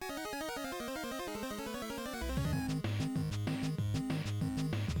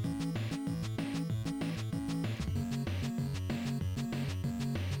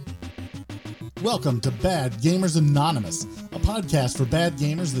Welcome to Bad Gamers Anonymous, a podcast for bad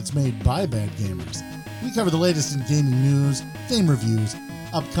gamers that's made by bad gamers. We cover the latest in gaming news, game reviews,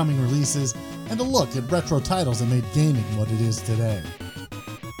 upcoming releases, and a look at retro titles that made gaming what it is today.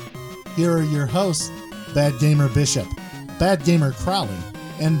 Here are your hosts, Bad Gamer Bishop, Bad Gamer Crowley,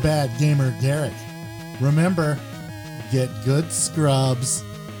 and Bad Gamer Garrick. Remember, get good, scrubs.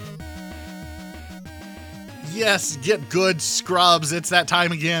 Yes, get good, scrubs. It's that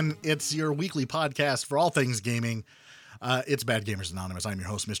time again. It's your weekly podcast for all things gaming. It's Bad Gamers Anonymous. I'm your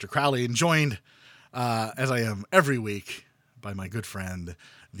host, Mr. Crowley, and joined, as I am every week, by my good friend,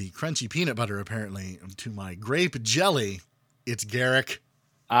 the crunchy peanut butter, apparently, to my grape jelly. It's Garrick.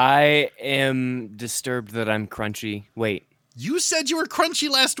 I am disturbed that I'm crunchy. Wait. You said you were crunchy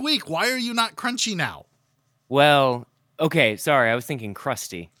last week. Why are you not crunchy now? Well, okay, sorry. I was thinking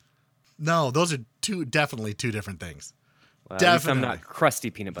crusty. No, those are definitely two different things. Well, definitely. At least I'm not crusty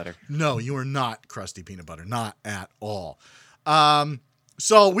peanut butter. No, you are not crusty peanut butter. Not at all.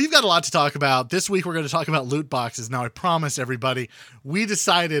 So we've got a lot to talk about. This week we're going to talk about loot boxes. Now, I promise everybody, we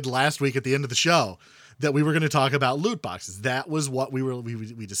decided last week at the end of the show that we were going to talk about loot boxes. That was what we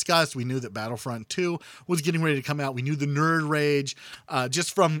discussed. We knew that Battlefront 2 was getting ready to come out. We knew the nerd rage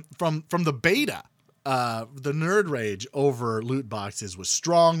just from the beta. The nerd rage over loot boxes was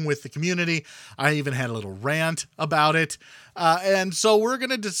strong with the community. I even had a little rant about it. And so we're going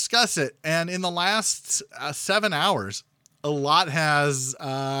to discuss it. And in the last 7 hours, a lot has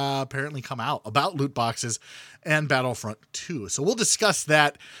apparently come out about loot boxes and Battlefront 2. So we'll discuss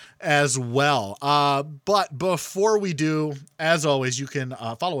that as well. But before we do, as always, you can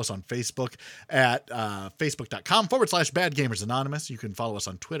follow us on Facebook at facebook.com/Bad Gamers Anonymous. You can follow us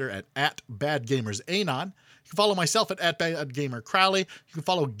on Twitter at Bad Gamers Anon. You can follow myself at Bad Gamer Crowley. You can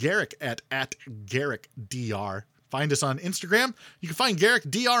follow Garrick at Garrick DR. Find us on Instagram. You can find Garrick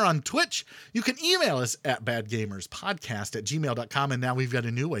DR on Twitch. You can email us at badgamerspodcast@gmail.com. And now we've got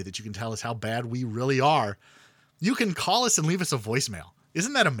a new way that you can tell us how bad we really are. You can call us and leave us a voicemail.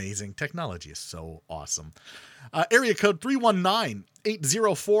 Isn't that amazing? Technology is so awesome. Area code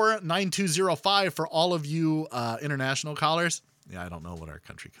 319-804-9205 for all of you international callers. Yeah, I don't know what our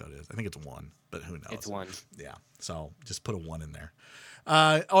country code is. I think it's 1, but who knows? It's 1. Yeah, so just put a 1 in there.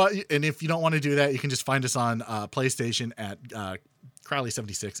 And if you don't want to do that, you can just find us on PlayStation at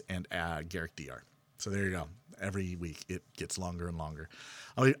Crowley76 and Garrick DR. So there you go. Every week it gets longer and longer.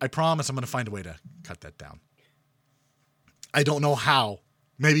 I promise I'm going to find a way to cut that down. I don't know how.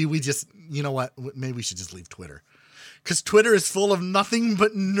 Maybe we just, you know what? Maybe we should just leave Twitter. Because Twitter is full of nothing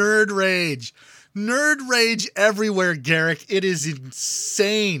but nerd rage. Nerd rage everywhere, Garrick. It is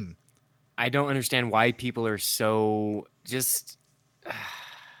insane. I don't understand why people are so just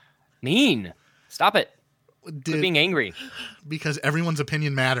mean. Stop it. Quit being angry. Because everyone's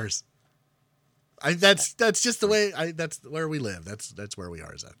opinion matters. That's just the way. That's where we live. That's where we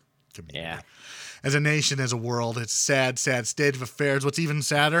are as a community. Yeah. As a nation, as a world, it's sad state of affairs. What's even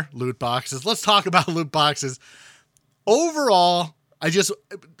sadder? Loot boxes. Let's talk about loot boxes. Overall, I just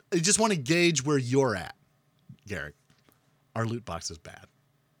want to gauge where you're at, Garrick. Are loot boxes bad?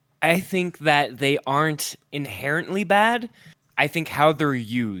 I think that they aren't inherently bad. I think how they're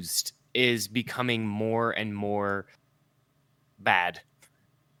used is becoming more and more bad.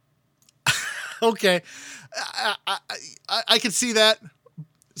 Okay. I can see that.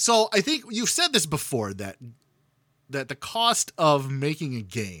 So I think you've said this before, that the cost of making a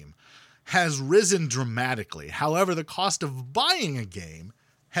game has risen dramatically. However, the cost of buying a game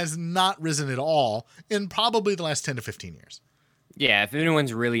has not risen at all in probably the last 10 to 15 years. Yeah, if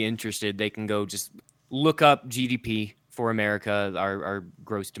anyone's really interested, they can go just look up GDP for America, our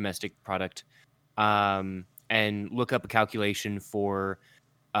gross domestic product, and look up a calculation for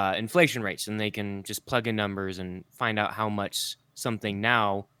inflation rates, and they can just plug in numbers and find out how much something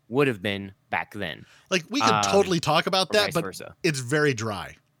now would have been back then. Like, we could totally talk about that, but versa. It's very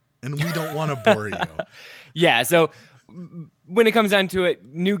dry, and we don't want to bore you. Yeah, so when it comes down to it,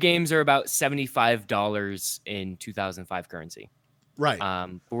 new games are about $75 in 2005 currency. Right.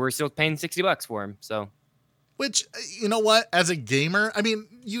 But we're still paying $60 for them, so. Which, you know what, as a gamer, I mean,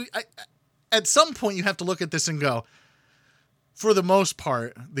 at some point you have to look at this and go, for the most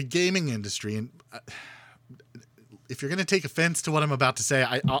part, the gaming industry, and if you're going to take offense to what I'm about to say,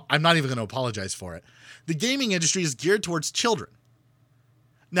 I'm not even going to apologize for it. The gaming industry is geared towards children.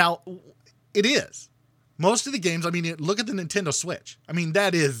 Now, it is. Most of the games, I mean, look at the Nintendo Switch. I mean,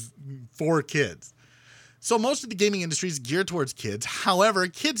 that is for kids. So most of the gaming industry is geared towards kids. However,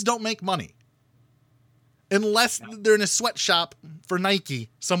 kids don't make money unless they're in a sweatshop for Nike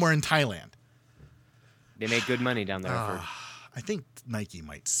somewhere in Thailand. They make good money down there. I think Nike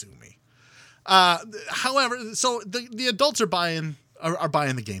might sue me. However, so the adults are buying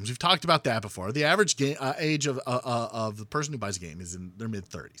the games. We've talked about that before. The average age of the person who buys a game is in their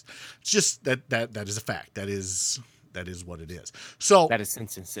mid-30s. It's just that is a fact. That is what it is. So That is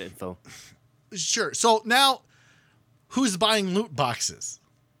census info. Sure. So now, who's buying loot boxes?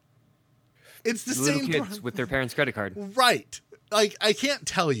 It's the Little same kids with their parents' credit card. right. Like, I can't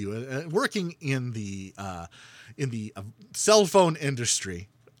tell you, working in the cell phone industry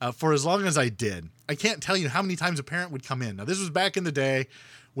for as long as I did, I can't tell you how many times a parent would come in. Now, this was back in the day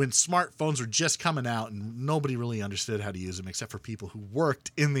when smartphones were just coming out and nobody really understood how to use them except for people who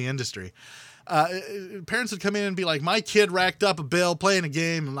worked in the industry. Parents would come in and be like, my kid racked up a bill playing a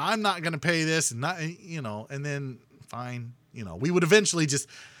game and I'm not going to pay this, and not, and then fine, we would eventually just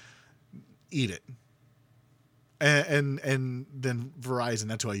eat it. And then Verizon,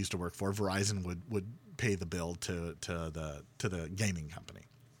 that's who I used to work for. Verizon would pay the bill to the gaming company.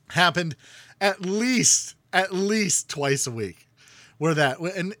 Happened at least twice a week.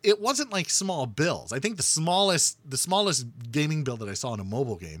 And it wasn't like small bills. I think the smallest gaming bill that I saw in a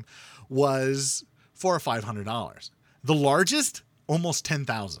mobile game was $400 or $500. The largest, almost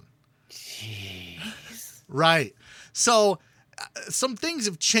 $10,000. Jeez. Right. So some things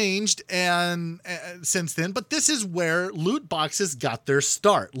have changed and since then, but this is where loot boxes got their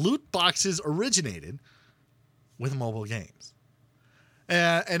start. Loot boxes originated with mobile games,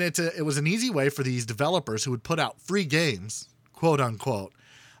 and it was an easy way for these developers who would put out free games, quote unquote.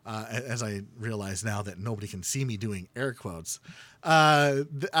 As I realize now that nobody can see me doing air quotes,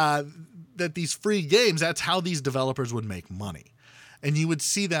 that these free games, that's how these developers would make money. And you would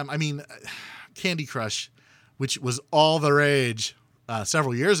see them, Candy Crush, which was all the rage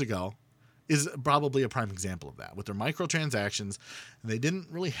several years ago, is probably a prime example of that. With their microtransactions, they didn't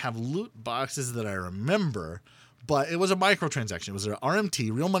really have loot boxes that I remember, but it was a microtransaction. It was an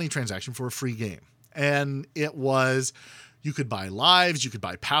RMT, real money transaction for a free game. And it was... you could buy lives, you could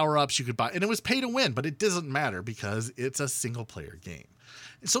buy power-ups, and it was pay to win, but it doesn't matter because it's a single-player game.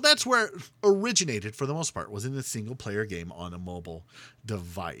 And so that's where it originated for the most part, was in the single-player game on a mobile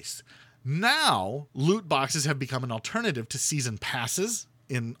device. Now, loot boxes have become an alternative to season passes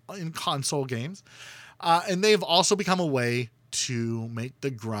in console games, and they've also become a way to make the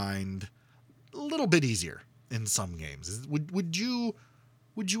grind a little bit easier in some games. Would you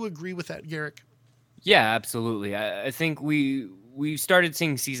agree with that, Garrick? Yeah, absolutely. I think we started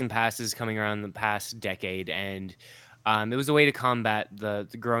seeing season passes coming around the past decade, and it was a way to combat the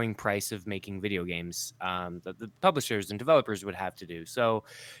growing price of making video games that the publishers and developers would have to do. So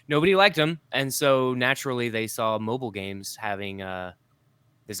nobody liked them, and so naturally they saw mobile games having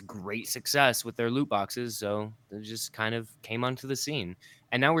this great success with their loot boxes, so they just kind of came onto the scene.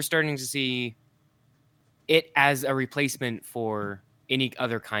 And now we're starting to see it as a replacement for any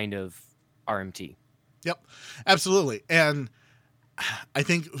other kind of RMT. Yep, absolutely. And I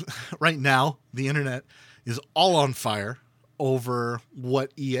think right now the internet is all on fire over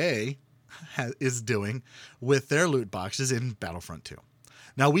what EA is doing with their loot boxes in Battlefront 2.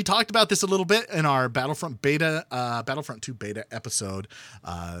 Now, we talked about this a little bit in our Battlefront 2 beta episode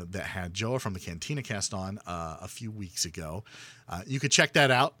that had Joa from the Cantina Cast on a few weeks ago. You could check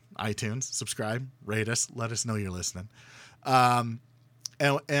that out, iTunes, subscribe, rate us, let us know you're listening. And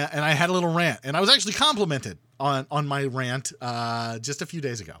I had a little rant, and I was actually complimented on my rant just a few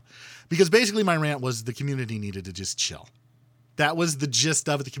days ago, because basically my rant was the community needed to just chill. That was the gist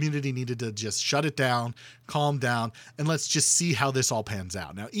of it. The community needed to just shut it down, calm down, and let's just see how this all pans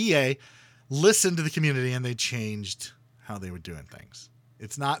out. Now, EA listened to the community, and they changed how they were doing things.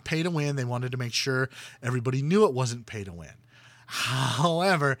 It's not pay to win. They wanted to make sure everybody knew it wasn't pay to win.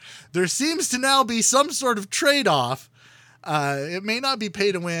 However, there seems to now be some sort of trade-off. It may not be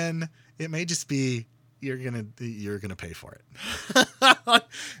pay to win. It may just be you're gonna pay for it,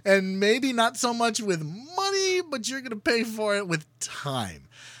 and maybe not so much with money, but you're gonna pay for it with time.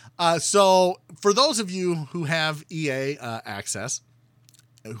 So for those of you who have EA access,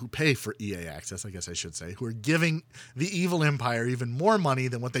 who pay for EA access, I guess I should say, who are giving the evil empire even more money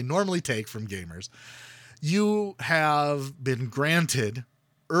than what they normally take from gamers, you have been granted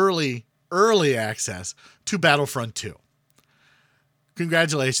early access to Battlefront 2.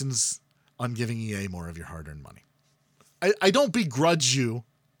 Congratulations on giving EA more of your hard-earned money. I don't begrudge you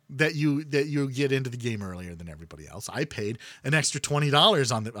that you get into the game earlier than everybody else. I paid an extra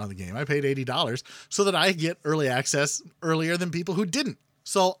 $20 on the game. I paid $80 so that I get early access earlier than people who didn't.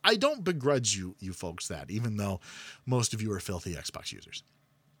 So I don't begrudge you folks that, even though most of you are filthy Xbox users.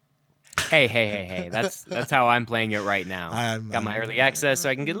 Hey. That's how I'm playing it right now. Got my early access so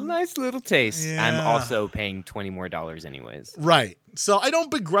I can get a nice little taste. Yeah. I'm also paying $20 more anyways. Right. So I don't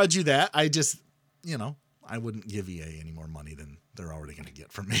begrudge you that. I just, I wouldn't give EA any more money than they're already going to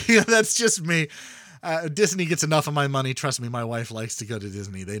get from me. That's just me. Disney gets enough of my money. Trust me, my wife likes to go to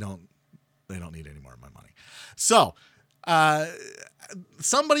Disney. They don't need any more of my money. So,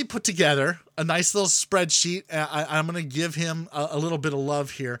 somebody put together a nice little spreadsheet. I'm going to give him a little bit of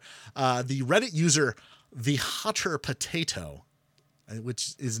love here. The Reddit user, the Hotter Potato,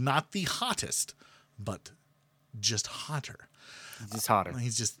 which is not the hottest, but just hotter. Just hotter.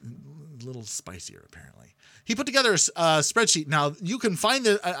 He's just a little spicier, apparently. He put together a spreadsheet. Now, you can find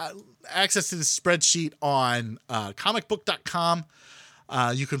the access to this spreadsheet on comicbook.com.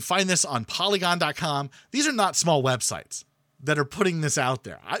 You can find this on polygon.com. These are not small websites that are putting this out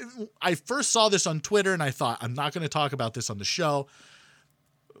there. I first saw this on Twitter, and I thought, I'm not going to talk about this on the show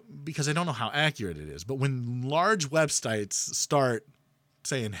because I don't know how accurate it is. But when large websites start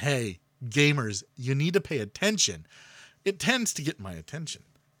saying, hey, gamers, you need to pay attention, it tends to get my attention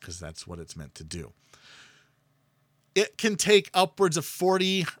because that's what it's meant to do. It can take upwards of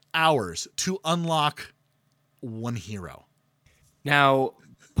 40 hours to unlock one hero. Now,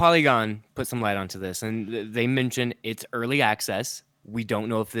 Polygon put some light onto this, and they mention it's early access. We don't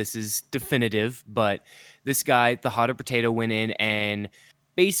know if this is definitive, but this guy, the Hotter Potato, went in and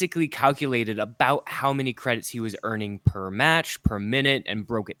basically calculated about how many credits he was earning per match, per minute, and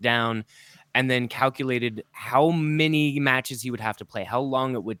broke it down, and then calculated how many matches he would have to play, how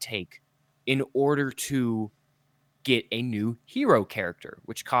long it would take in order to get a new hero character,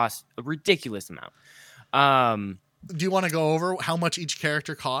 which costs a ridiculous amount. Do you want to go over how much each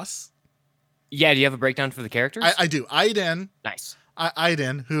character costs? Yeah, do you have a breakdown for the characters? I do. Aiden. Nice.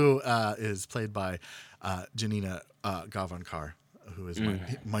 Aiden, who is played by Janina Gavankar, who is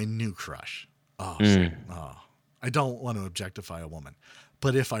my new crush. I don't want to objectify a woman,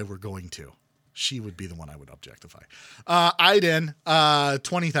 but if I were going to, she would be the one I would objectify. Aiden,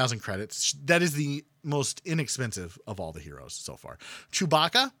 20,000 credits. That is the most inexpensive of all the heroes so far.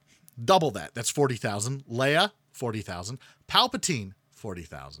 Chewbacca, double that. That's 40,000. Leia, 40,000. Palpatine,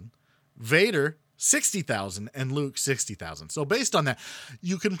 40,000. Vader, 60,000, and Luke 60,000. So based on that,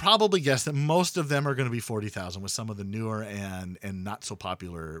 you can probably guess that most of them are going to be 40,000, with some of the newer and not so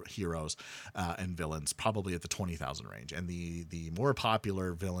popular heroes and villains probably at the 20,000 range, and the more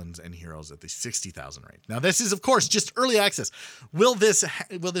popular villains and heroes at the 60,000 range. Now this is of course just early access. Will this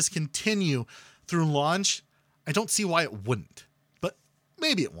continue through launch? I don't see why it wouldn't, but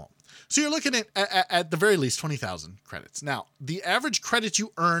maybe it won't. So you're looking at the very least 20,000 credits. Now, the average credit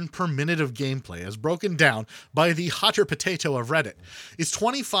you earn per minute of gameplay, as broken down by the Hotter Potato of Reddit, is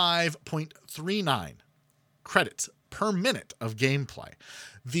 25.39 credits per minute of gameplay.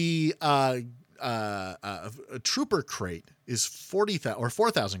 The Trooper crate is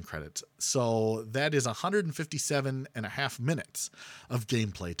 4,000 credits. So that is 157 and a half minutes of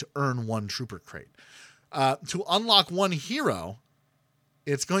gameplay to earn one Trooper crate. To unlock one hero,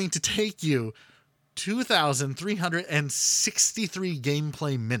 it's going to take you 2,363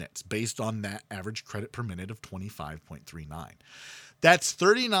 gameplay minutes based on that average credit per minute of 25.39. That's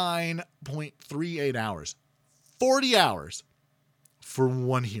 39.38 hours. 40 hours for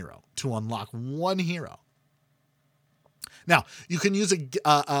one hero to unlock one hero. Now, you can use using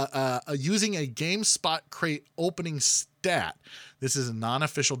a GameSpot crate opening stat. This is a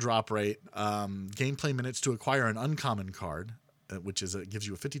non-official drop rate. Gameplay minutes to acquire an uncommon card, which gives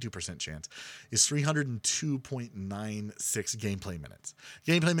you a 52% chance, is 302.96 gameplay minutes.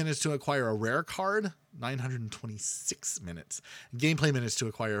 Gameplay minutes to acquire a rare card, 926 minutes. Gameplay minutes to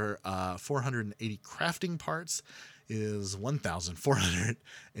acquire 480 crafting parts is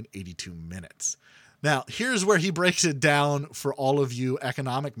 1,482 minutes. Now, here's where he breaks it down for all of you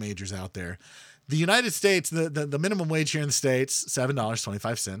economic majors out there. The United States, the minimum wage here in the States,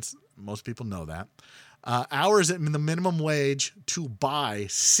 $7.25. Most people know that. Hours at the minimum wage to buy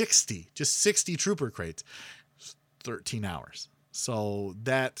 60 Trooper crates, 13 hours. So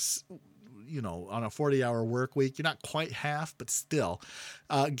that's, on a 40-hour work week, you're not quite half, but still.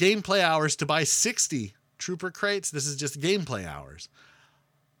 Gameplay hours to buy 60 Trooper crates, this is just gameplay hours,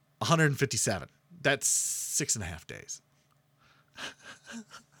 157. That's 6.5 days.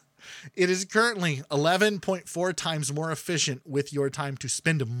 It is currently 11.4 times more efficient with your time to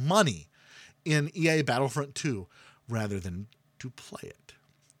spend money in EA Battlefront 2 rather than to play it.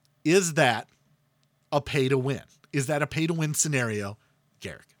 Is that a pay to win? Is that a pay to win scenario,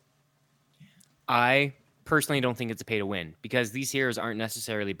 Garrick? I personally don't think it's a pay to win because these heroes aren't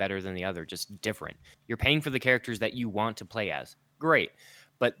necessarily better than the other, just different. You're paying for the characters that you want to play as. Great.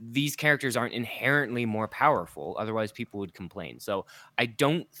 but these characters aren't inherently more powerful. Otherwise, people would complain. So I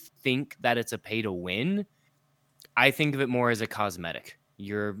don't think that it's a pay to win. I think of it more as a cosmetic.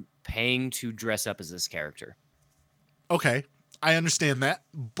 You're paying to dress up as this character. Okay, I understand that,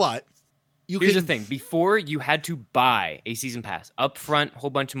 but Here's the thing. Before, you had to buy a season pass. Upfront, whole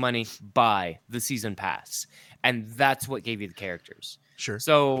bunch of money, buy the season pass. And that's what gave you the characters. Sure.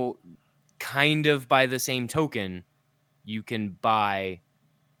 So, kind of by the same token, you can buy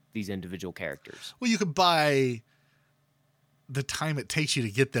these individual characters. Well, you could buy the time it takes you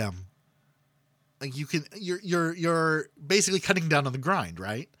to get them. Like you're basically cutting down on the grind,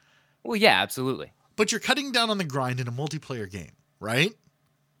 right? Well, yeah, absolutely. But you're cutting down on the grind in a multiplayer game, right?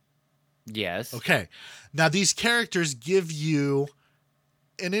 Yes. Okay. Now these characters give you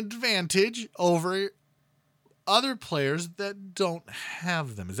an advantage over other players that don't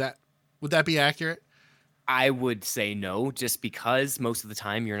have them. Would that be accurate? I would say no, just because most of the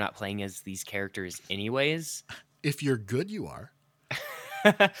time you're not playing as these characters anyways. If you're good, you are.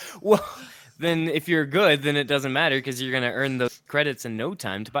 Well, then if you're good, then it doesn't matter because you're going to earn those credits in no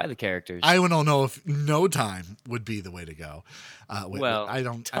time to buy the characters. I don't know if no time would be the way to go. I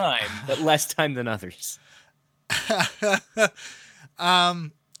don't but less time than others. I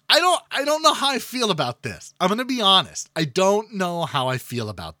don't know how I feel about this. I'm going to be honest. I don't know how I feel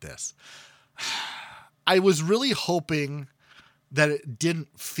about this. I was really hoping that it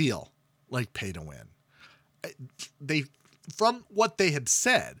didn't feel like pay to win. From what they had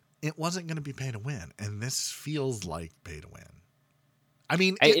said, it wasn't going to be pay to win, and this feels like pay to win. I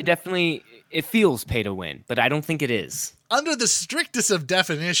mean, it definitely feels pay to win, but I don't think it is. Under the strictest of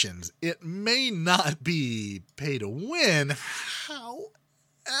definitions, it may not be pay to win.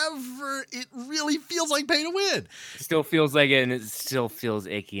 However, it really feels like pay to win. It still feels like it, and it still feels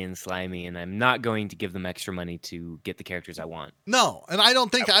icky and slimy, and I'm not going to give them extra money to get the characters I want. No, and I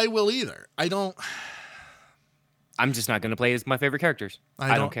don't think I will either. I'm just not going to play as my favorite characters.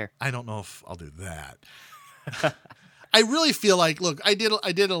 I don't care. I don't know if I'll do that. I really feel like, look, I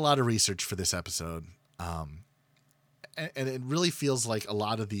did a lot of research for this episode, and it really feels like a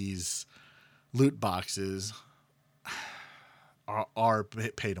lot of these loot boxes are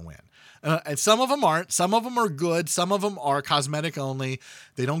pay to win. And some of them aren't. Some of them are good. Some of them are cosmetic only.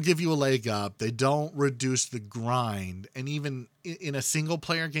 They don't give you a leg up. They don't reduce the grind. And even in a single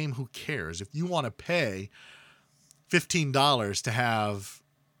player game, who cares? If you want to pay $15 to have,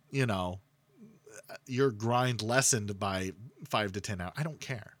 your grind lessened by 5 to 10 hours, I don't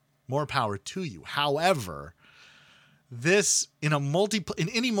care. More power to you. However, this in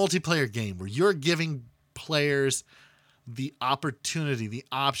any multiplayer game where you're giving players the opportunity, the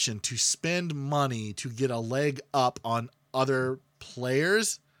option to spend money to get a leg up on other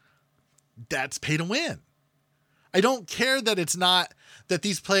players, that's pay to win. I don't care that it's not that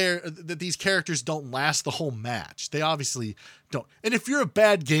these characters don't last the whole match. They obviously don't. And if you're a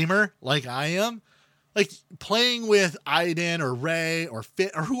bad gamer like I am, like playing with Aiden or Ray or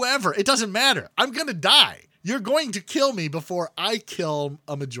Fit or whoever, it doesn't matter. I'm going to die. You're going to kill me before I kill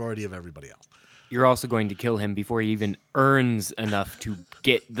a majority of everybody else. You're also going to kill him before he even earns enough to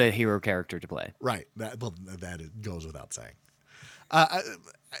get the hero character to play. Right. That goes without saying.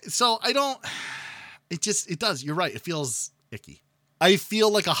 So I don't. It does. You're right. It feels icky. I feel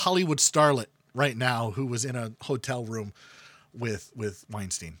like a Hollywood starlet right now who was in a hotel room with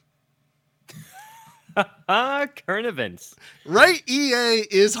Weinstein. Current events. Right? EA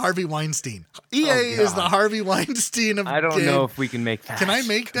is Harvey Weinstein. EA is the Harvey Weinstein of I don't know if we can make that. Can I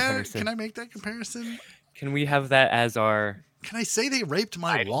make comparison. that? Can I make that comparison? Can we have that as our... Can I say they raped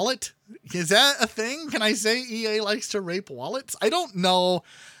my wallet? Is that a thing? Can I say EA likes to rape wallets? I don't know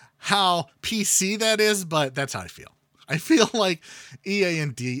how PC that is, but that's how I feel. I feel like EA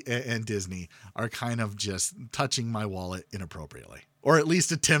and Disney are kind of just touching my wallet inappropriately, or at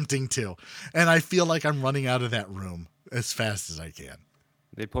least attempting to. And I feel like I'm running out of that room as fast as I can.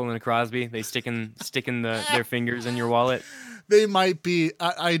 They pull in a Crosby. They sticking their fingers in your wallet. They might be.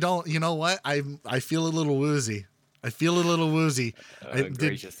 I don't. You know what? I feel a little woozy.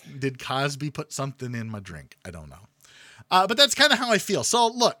 Did Cosby put something in my drink? I don't know. But that's kind of how I feel. So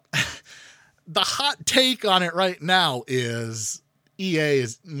look, the hot take on it right now is EA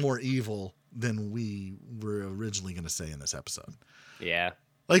is more evil than we were originally going to say in this episode. Yeah.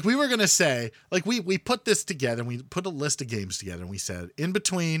 Like we were going to say, like we put this together and we put a list of games together and we said in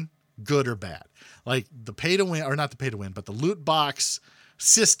between good or bad. Like the pay to win, or not the pay to win, but the loot box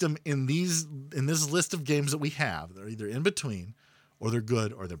system in this list of games that we have, they're either in between or they're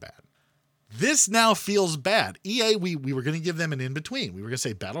good or they're bad. This now feels bad. EA, we were going to give them an in between. We were going to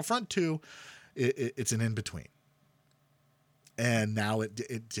say Battlefront 2, it's an in between. And now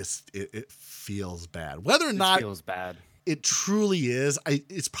it feels bad. Whether or not it feels bad, it truly is,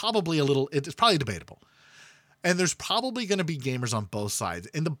 it's probably debatable. And there's probably going to be gamers on both sides.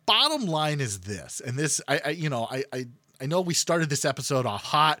 And the bottom line is this, and this, I know we started this episode off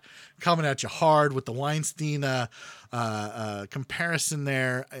hot, coming at you hard with the Weinstein comparison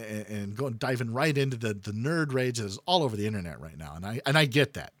there, and diving right into the nerd rage that is all over the internet right now. And I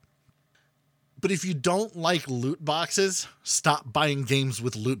get that. But if you don't like loot boxes, stop buying games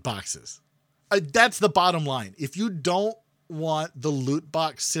with loot boxes. That's the bottom line. If you don't want the loot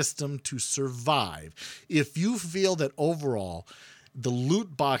box system to survive, if you feel that overall the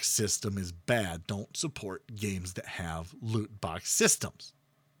loot box system is bad, don't support games that have loot box systems.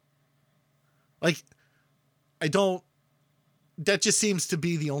 Like, that just seems to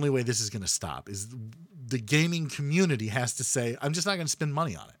be the only way this is going to stop, is the gaming community has to say, I'm just not going to spend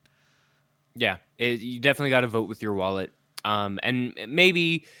money on it. Yeah, you definitely got to vote with your wallet. And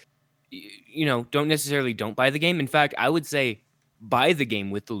maybe, don't buy the game. In fact, I would say buy the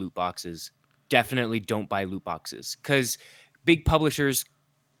game with the loot boxes. Definitely don't buy loot boxes, because big publishers,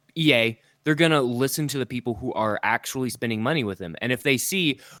 EA, they're going to listen to the people who are actually spending money with them. And if they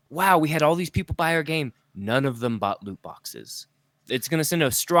see, wow, we had all these people buy our game, none of them bought loot boxes, it's going to send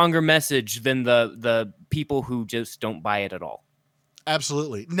a stronger message than the people who just don't buy it at all.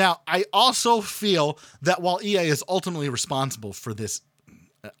 Absolutely. Now, I also feel that while EA is ultimately responsible for this,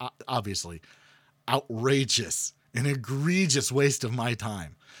 obviously, outrageous and egregious waste of my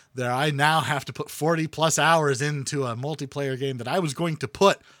time, that I now have to put 40 plus hours into a multiplayer game that I was going to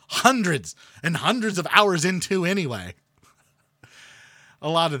put hundreds and hundreds of hours into anyway. A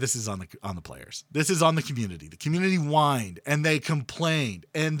lot of this is on the players. This is on the community. The community whined and they complained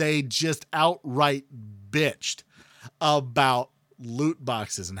and they just outright bitched about loot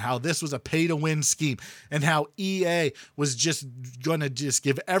boxes and how this was a pay to win scheme and how EA was just going to just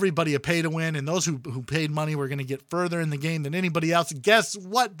give everybody a pay to win, and those who paid money were going to get further in the game than anybody else. And guess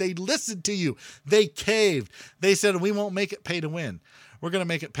what? They listened to you. They caved. They said, we won't make it pay to win. We're going to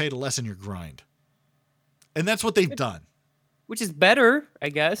make it pay to lessen your grind. And that's what they've done. Which is better, I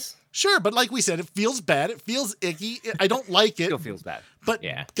guess. Sure, but like we said, it feels bad. It feels icky. I don't like it. Still feels bad. But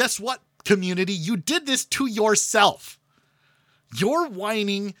yeah. Guess what, community? You did this to yourself. You're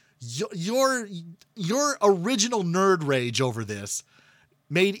whining, your original nerd rage over this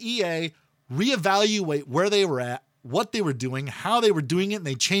made EA reevaluate where they were at, what they were doing, how they were doing it, and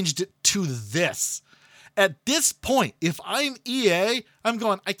they changed it to this. At this point, if I'm EA, I'm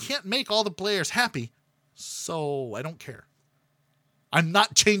going, I can't make all the players happy, so I don't care. I'm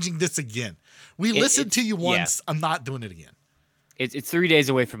not changing this again. We listened to you once. Yeah. I'm not doing it again. It's 3 days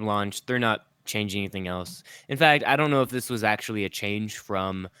away from launch. They're not changing anything else. In fact, I don't know if this was actually a change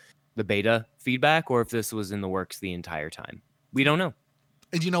from the beta feedback or if this was in the works the entire time. We don't know.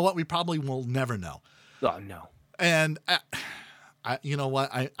 And you know what? We probably will never know. Oh, no. And you know what?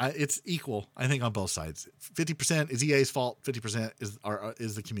 It's equal, I think, on both sides. 50% is EA's fault. 50%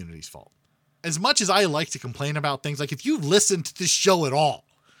 is the community's fault. As much as I like to complain about things, like if you've listened to this show at all,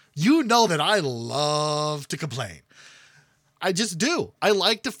 you know that I love to complain. I just do. I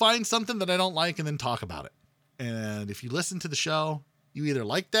like to find something that I don't like and then talk about it. And if you listen to the show, you either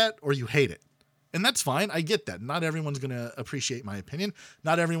like that or you hate it. And that's fine. I get that. Not everyone's going to appreciate my opinion.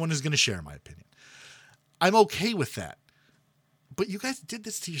 Not everyone is going to share my opinion. I'm okay with that. But you guys did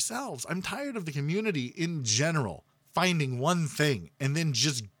this to yourselves. I'm tired of the community in general finding one thing and then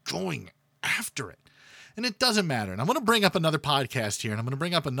just going after it. And it doesn't matter. And I'm going to bring up another podcast here, and I'm going to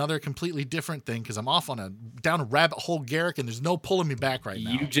bring up another completely different thing because I'm off down a rabbit hole, Garrick, and there's no pulling me back right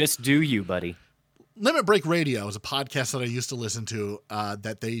now. You just do you, buddy. Limit Break Radio is a podcast that I used to listen to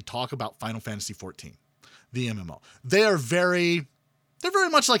that they talk about Final Fantasy XIV, the MMO. They're very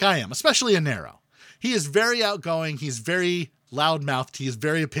much like I am, especially Anero. He is very outgoing. He's very loudmouthed. He is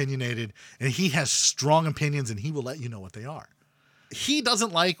very opinionated, and he has strong opinions, and he will let you know what they are. He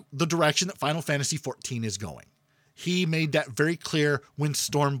doesn't like the direction that Final Fantasy XIV is going. He made that very clear when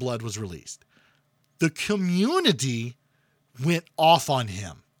Stormblood was released. The community went off on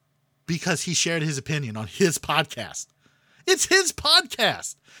him because he shared his opinion on his podcast. It's his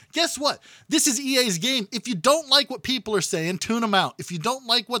podcast. Guess what? This is EA's game. If you don't like what people are saying, tune them out. If you don't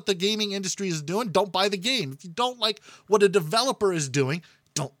like what the gaming industry is doing, don't buy the game. If you don't like what a developer is doing,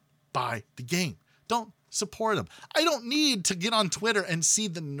 don't buy the game. Don't support them. I don't need to get on Twitter and see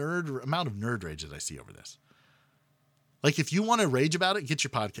the amount of nerd rage that I see over this. Like, if you want to rage about it, get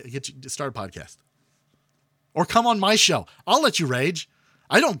your podcast, start a podcast, or come on my show. I'll let you rage.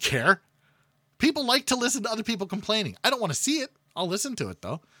 I don't care. People like to listen to other people complaining. I don't want to see it. I'll listen to it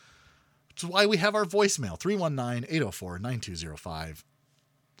though. Which is why we have our voicemail, 319-804-9205.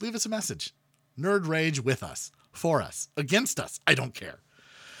 Leave us a message. Nerd rage with us, for us, against us. I don't care.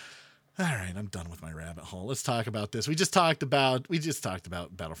 All right, I'm done with my rabbit hole. Let's talk about this. We just talked about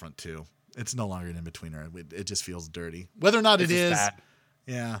Battlefront 2. It's no longer an in-betweener. It just feels dirty. Whether or not it is,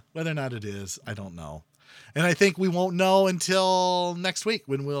 whether or not it is, I don't know. And I think we won't know until next week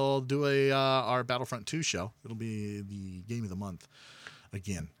when we'll do our Battlefront 2 show. It'll be the game of the month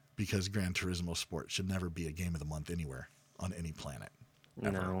again, because Gran Turismo Sport should never be a game of the month anywhere on any planet.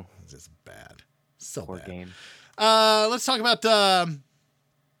 Ever. No. It's just bad. So Poor bad. game. Let's talk about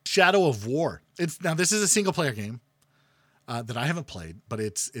Shadow of War. This is a single player game that I haven't played, but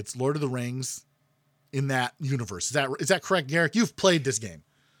it's Lord of the Rings in that universe. Is that correct, Garrick? You've played this game.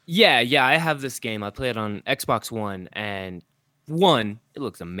 Yeah, I have this game. I play it on Xbox One, and it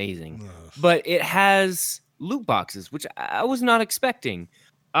looks amazing. Ugh. But it has loot boxes, which I was not expecting.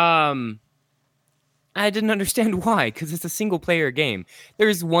 I didn't understand why, because it's a single player game.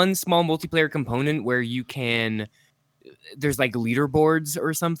 There's one small multiplayer component where there's like leaderboards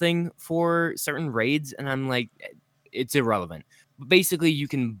or something for certain raids, and I'm like, it's irrelevant. But basically, you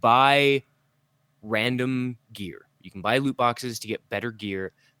can buy random gear. You can buy loot boxes to get better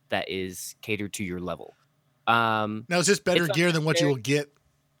gear that is catered to your level. Now, is this better gear than what you will get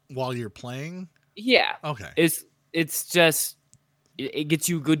while you're playing? Yeah. Okay. It's just it gets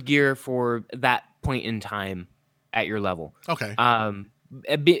you good gear for that point in time at your level. Okay.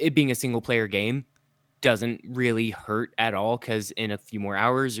 It being a single player game doesn't really hurt at all, because in a few more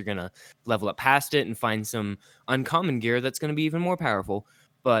hours you're gonna level up past it and find some uncommon gear that's gonna be even more powerful.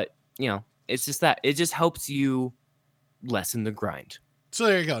 But it's just that it just helps you lessen the grind. So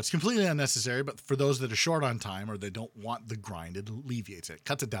there you go. It's completely unnecessary, but for those that are short on time or they don't want the grind, it alleviates it,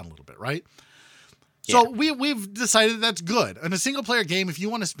 cuts it down a little bit, right? So we've decided that's good. In a single player game, if you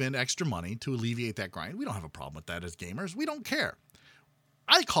want to spend extra money to alleviate that grind, we don't have a problem with that as gamers. We don't care.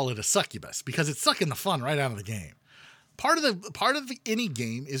 I call it a succubus because it's sucking the fun right out of the game. Part of any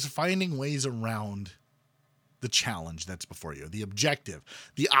game is finding ways around the challenge that's before you, the objective,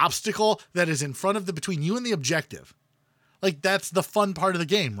 the obstacle that is in front of between you and the objective. Like, that's the fun part of the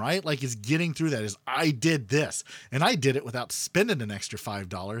game, right? Like, is getting through that. Is I did this, and I did it without spending an extra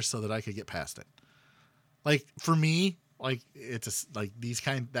 $5 so that I could get past it. Like, for me, like, it's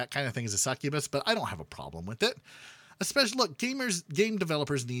that kind of thing is a succubus, but I don't have a problem with it. Especially, look, game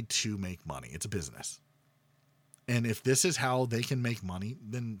developers need to make money. It's a business. And if this is how they can make money,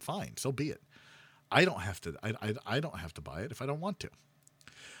 then fine, so be it. I don't have to. I don't have to buy it if I don't want to.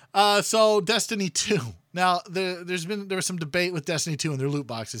 So Destiny 2. Now there was some debate with Destiny 2 and their loot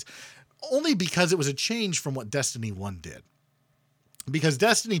boxes, only because it was a change from what Destiny 1 did. Because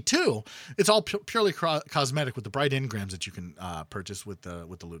Destiny 2, it's all purely cosmetic with the bright engrams that you can purchase with the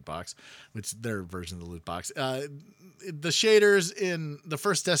loot box, which is their version of the loot box. The shaders in the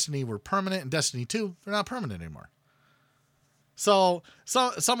first Destiny were permanent, and Destiny 2, they're not permanent anymore. So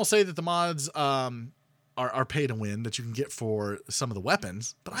some will say that the mods are pay to win that you can get for some of the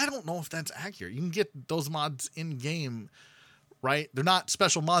weapons, but I don't know if that's accurate. You can get those mods in game, right? They're not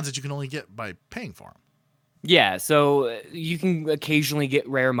special mods that you can only get by paying for them. Yeah, so you can occasionally get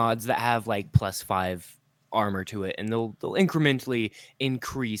rare mods that have like +5 armor to it, and they'll incrementally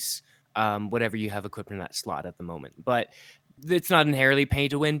increase whatever you have equipped in that slot at the moment. But it's not inherently pay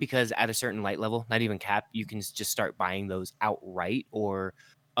to win, because at a certain light level, not even cap, you can just start buying those outright or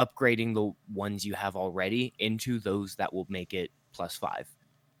upgrading the ones you have already into those that will make it +5.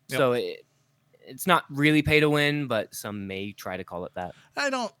 Yep. So it's not really pay to win, but some may try to call it that.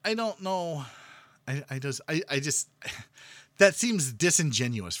 I don't know. I just that seems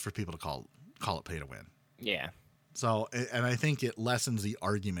disingenuous for people to call it pay to win. Yeah. So, and I think it lessens the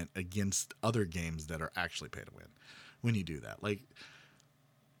argument against other games that are actually pay to win when you do that. Like,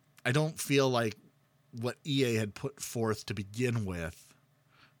 I don't feel like what EA had put forth to begin with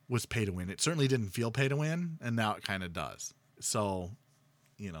was pay to win. It certainly didn't feel pay to win, and now it kind of does. So,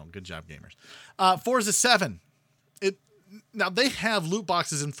 good job, gamers. Forza 7. Now they have loot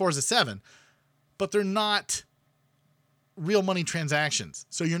boxes in Forza 7, but they're not real money transactions.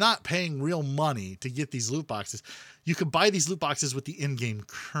 So you're not paying real money to get these loot boxes. You could buy these loot boxes with the in-game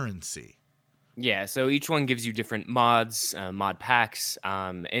currency. Yeah, so each one gives you different mods, mod packs,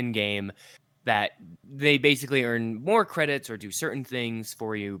 in-game, that they basically earn more credits or do certain things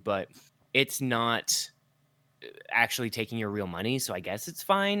for you, but it's not actually taking your real money, so I guess it's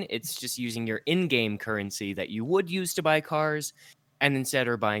fine. It's just using your in-game currency that you would use to buy cars, and instead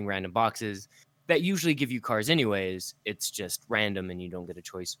are buying random boxes that usually give you cars anyways. It's just random, and you don't get a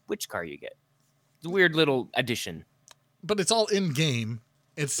choice which car you get. It's a weird little addition. But it's all in-game,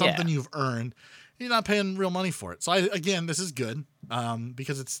 It's something you've earned. You're not paying real money for it. So again, this is good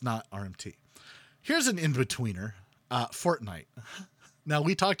because it's not RMT. Here's an in-betweener, Fortnite. Now,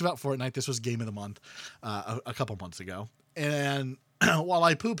 we talked about Fortnite. This was Game of the Month a couple months ago. And while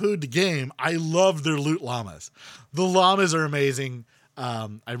I poo-pooed the game, I love their loot llamas. The llamas are amazing.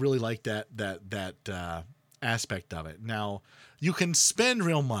 I really like that aspect of it. Now, you can spend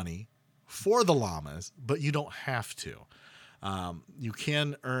real money for the llamas, but you don't have to. You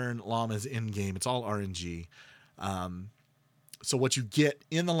can earn llamas in-game. It's all RNG. So what you get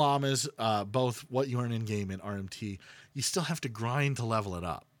in the llamas, both what you earn in-game and RMT, you still have to grind to level it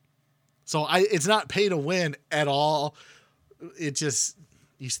up. So it's not pay to win at all. It just,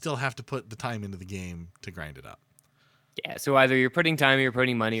 you still have to put the time into the game to grind it up. Yeah, so either you're putting time, or you're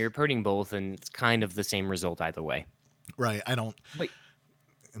putting money, or you're putting both, and it's kind of the same result either way. Right. Wait,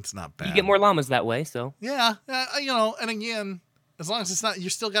 it's not bad. you get more llamas that way, so. Yeah, and again, as long as it's not, you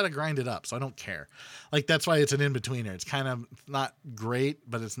still got to grind it up. So I don't care. Like, that's why it's an in-betweener. It's kind of not great,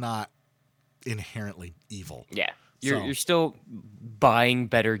 but it's not inherently evil. Yeah, you're still buying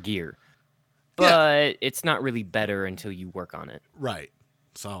better gear, but it's not really better until you work on it. Right.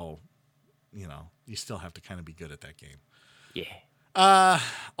 So, you still have to kind of be good at that game. Yeah.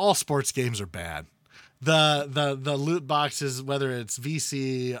 All sports games are bad. The loot boxes, whether it's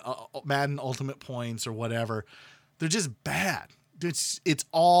VC, Madden Ultimate Points, or whatever, they're just bad. It's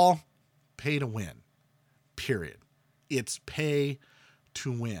all pay to win. Period. It's pay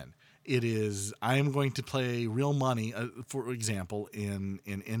to win. It is. I am going to play real money. For example, in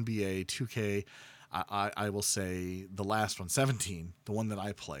NBA 2K, I will say the last one, 17, the one that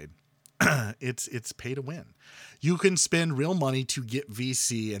I played. It's pay to win. You can spend real money to get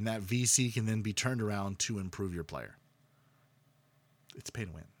VC, and that VC can then be turned around to improve your player. It's pay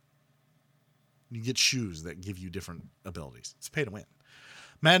to win. You get shoes that give you different abilities. It's pay to win.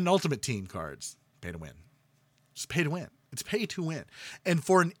 Madden Ultimate Team cards, pay to win. It's pay to win. It's pay to win. And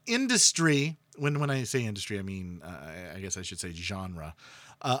for an industry, when I say industry, I mean, I guess I should say genre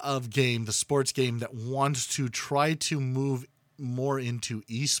of game, the sports game that wants to try to move more into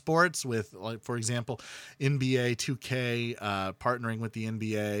esports with, like, for example, NBA 2K partnering with the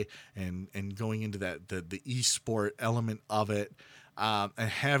NBA and going into the esport element of it, and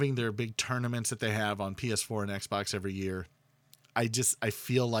having their big tournaments that they have on PS4 and Xbox every year. I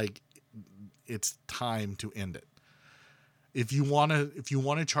feel like it's time to end it. If you want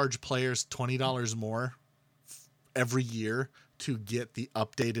to charge players $20 more every year to get the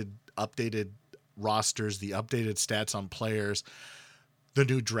updated rosters, the updated stats on players, the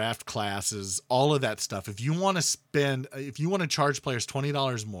new draft classes, all of that stuff. If you want to charge players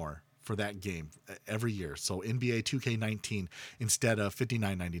 $20 more for that game every year, so NBA 2K19 instead of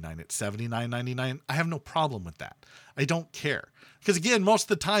 $59.99, it's $79.99, I have no problem with that. I don't care. Because again, most of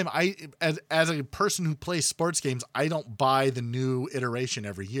the time, as a person who plays sports games, I don't buy the new iteration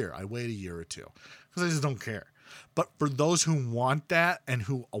every year. I wait a year or two because I just don't care. But for those who want that and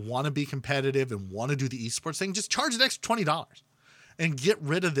who want to be competitive and want to do the esports thing, just charge an extra $20 and get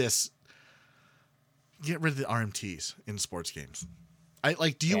rid of this. Get rid of the RMTs in sports games.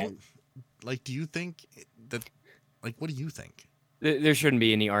 Do you think that, what do you think? There shouldn't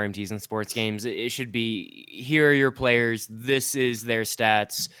be any RMTs in sports games. It should be, here are your players. This is their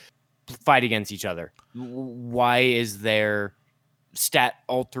stats. Fight against each other. Why is there stat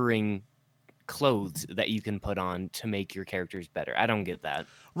altering clothes that you can put on to make your characters better? I don't get that.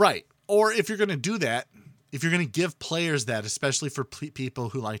 Right. Or if you're going to do that, if you're going to give players that, especially for people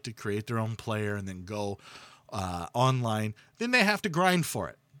who like to create their own player and then go online, then they have to grind for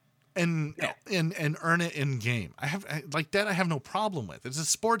it and earn it in game. I have no problem with. It's a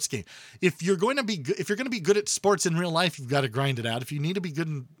sports game. If you're going to be good at sports in real life, you've got to grind it out. If you need to be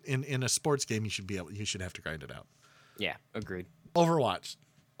good in a sports game, you should have to grind it out. Yeah, agreed. Overwatch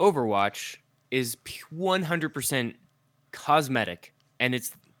is 100% cosmetic, and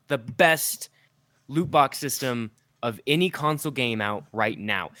it's the best loot box system of any console game out right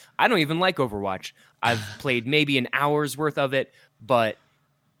now. I don't even like Overwatch. I've played maybe an hour's worth of it, but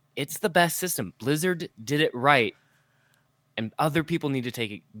it's the best system. Blizzard did it right, and other people need to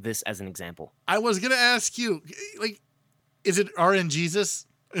take this as an example. I was going to ask you, is it RNGesus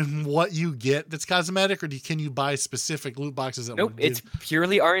and what you get that's cosmetic, or can you buy specific loot boxes? Nope, it's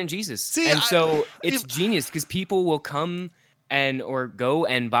purely RNGesus. See, so it's genius because people will come or go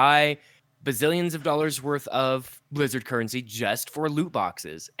and buy bazillions of dollars worth of Blizzard currency just for loot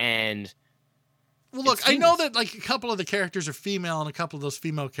boxes. And well, look, I know that a couple of the characters are female, and a couple of those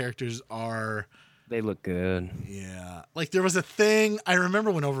female characters are. They look good. Yeah, there was a thing. I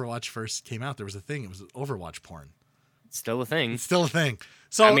remember when Overwatch first came out. There was a thing. It was Overwatch porn. still a thing. It's still a thing.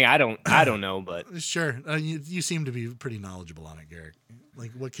 So I mean, I don't know, but sure, you seem to be pretty knowledgeable on it, Garrick.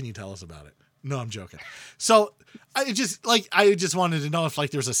 Like, what can you tell us about it? No, I'm joking. So I just wanted to know if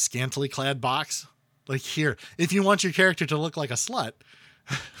like there's a scantily clad box. Like here, if you want your character to look like a slut,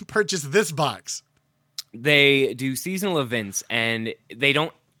 purchase this box. they do seasonal events, and they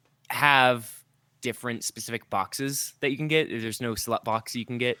don't have different specific boxes that you can get. There's no slut box you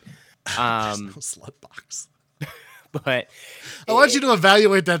can get. There's no slut box. But I want you to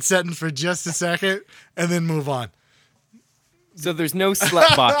evaluate that sentence for just a second and then move on. so there's no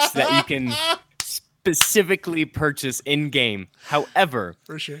slut box that you can specifically purchase in game. However,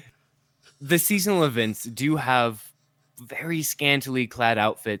 For sure. the seasonal events do have very scantily clad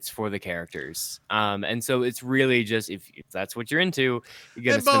outfits for the characters. And so it's really just if that's what you're into, you're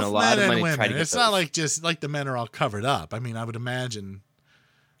gonna And spend a both lot men of money and to try to women. get It's those. not like just like the men are all covered up. I mean, I would imagine.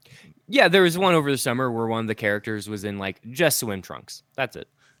 Yeah, there was one over the summer where one of the characters was in like just swim trunks. That's it.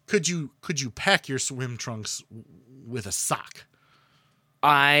 Could you pack your swim trunks with a sock?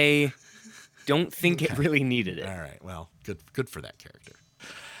 I don't think it really needed it. All right. Well, good for that character.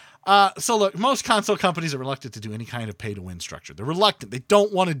 So look, most console companies are reluctant to do any kind of pay to win structure. They're reluctant. They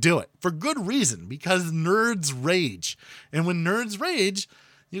don't want to do it for good reason, because nerds rage. And when nerds rage,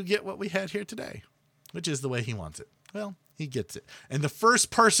 you get what we had here today, which is the way he wants it. Well, he gets it. And the first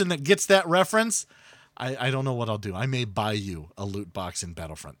person that gets that reference, I don't know what I'll do. I may buy you a loot box in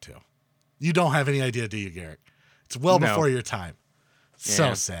Battlefront 2. You don't have any idea, do you, Garrick? It's well No. before your time. So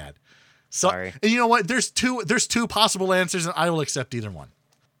Yeah. sad. So, Sorry. and you know what? There's two possible answers, and I will accept either one.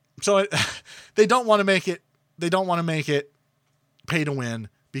 So they don't want to make it. They don't want to make it pay to win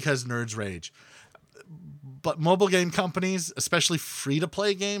because nerds rage. But mobile game companies, especially free to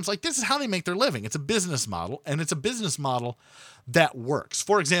play games, like this is how they make their living. It's a business model, and it's a business model that works.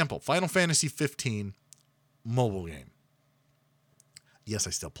 For example, Final Fantasy 15 mobile game. Yes, I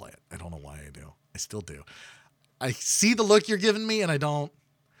still play it. I don't know why I do. I still do. I see the look you're giving me, and I don't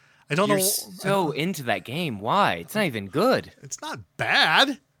You're know. so into that game. Why? It's not even good. It's not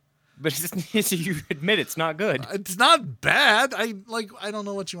bad. But it's, you admit it's not good. It's not bad. I don't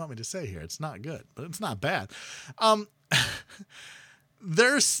know what you want me to say here. It's not good, but it's not bad.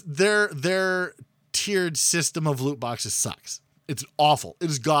 Their tiered system of loot boxes sucks. It's awful.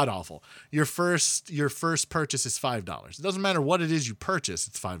 It is god awful. Your first purchase is $5. It doesn't matter what it is you purchase,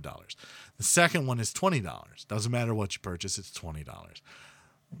 it's $5. The second one is $20. Doesn't matter what you purchase, it's $20.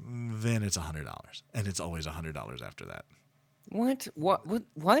 Then it's $100, and it's always $100 after that. What?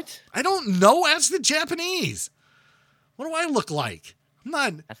 What? I don't know. Ask the Japanese. What do I look like? I'm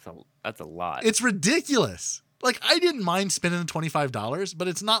not. That's a lot. It's ridiculous. Like, I didn't mind spending the $25, but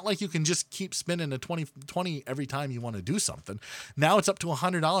it's not like you can just keep spending a 20 every time you want to do something. Now it's up to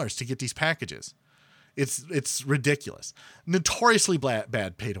 $100 to get these packages. It's ridiculous. Notoriously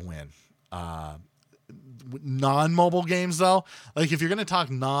bad pay to win. Non-mobile games, though, like if you're going to talk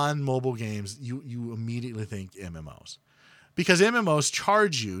non-mobile games, you immediately think MMOs. Because MMOs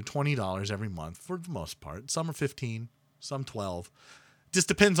charge you $20 every month for the most part. Some are $15, some $12. Just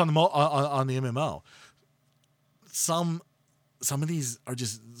depends on the MMO. Some of these are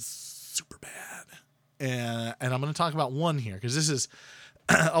just super bad, and I'm going to talk about one here because this is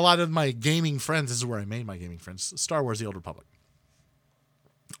a lot of my gaming friends. This is where I made my gaming friends. Star Wars: The Old Republic.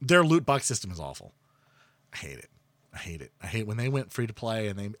 Their loot box system is awful. I hate it. I hate when they went free to play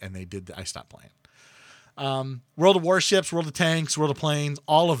and they did. I stopped playing. World of Warships, World of Tanks, World of Planes,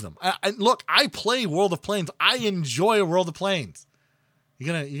 all of them. Look, I play World of Planes. I enjoy World of Planes. You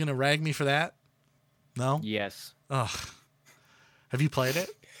gonna rag me for that? No? Yes. Ugh. Have you played it?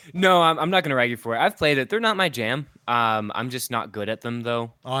 No, I'm not gonna rag you for it. I've played it. They're not my jam. I'm just not good at them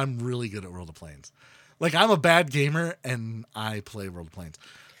though. Oh, I'm really good at World of Planes. Like, I'm a bad gamer and I play World of Planes.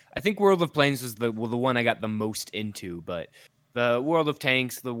 I think World of Planes was the one I got the most into, but the World of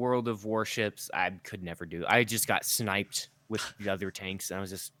Tanks, the World of Warships, I could never do. I just got sniped with the other tanks, and I was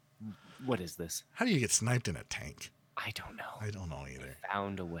just, what is this? How do you get sniped in a tank? I don't know. I don't know either.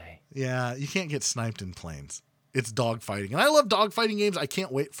 Found a way. Yeah, you can't get sniped in planes. It's dogfighting. And I love dogfighting games. I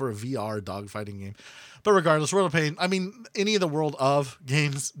can't wait for a VR dogfighting game. But regardless, World of Pain, I mean, any of the World of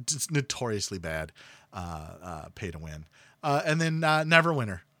games, just notoriously bad pay to win. And then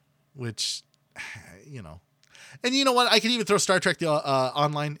Neverwinter, which, you know. And you know what? I can even throw Star Trek the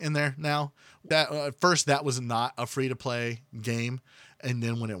Online in there now. That first, that was not a free-to-play game. And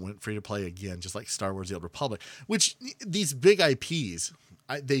then when it went free-to-play again, just like Star Wars The Old Republic, which these big IPs,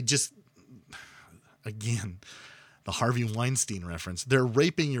 they just, again, the Harvey Weinstein reference, they're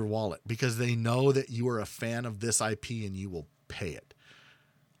raping your wallet because they know that you are a fan of this IP and you will pay it.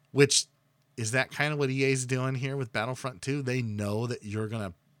 Which is that kind of what EA's doing here with Battlefront 2? They know that you're going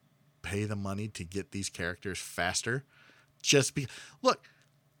to pay the money to get these characters faster. Look,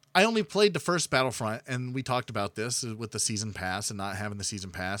 I only played the first Battlefront, and we talked about this with the season pass and not having the season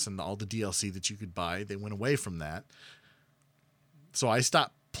pass and all the DLC that you could buy. They went away from that. So I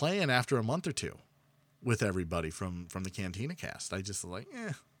stopped playing after a month or two with everybody from the Cantina cast. I just I'm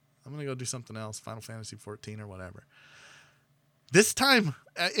going to go do something else, Final Fantasy 14 or whatever. This time,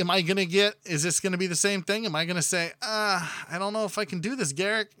 is this going to be the same thing? Am I going to say, I don't know if I can do this,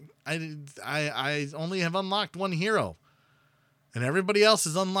 Garrick. I only have unlocked one hero. And everybody else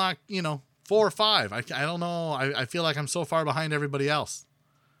is unlocked, 4 or 5. I don't know. I feel like I'm so far behind everybody else.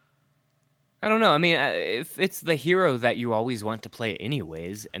 I don't know. I mean, if it's the hero that you always want to play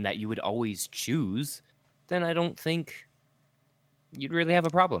anyways, and that you would always choose, then I don't think you'd really have a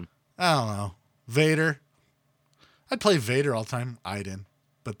problem. I don't know. Vader. I'd play Vader all the time. Iden.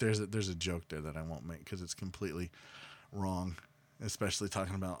 But there's a joke there that I won't make because it's completely wrong, especially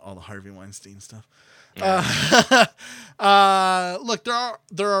talking about all the Harvey Weinstein stuff. Yeah. Look,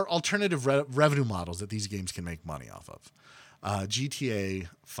 there are alternative revenue models that these games can make money off of. GTA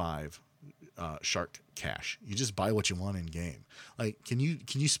 5, Shark Cash. You just buy what you want in game. Like, can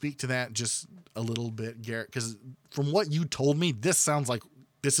you speak to that just a little bit, Garrett? Because from what you told me, this sounds like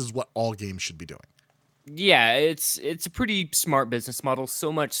this is what all games should be doing. Yeah, it's a pretty smart business model,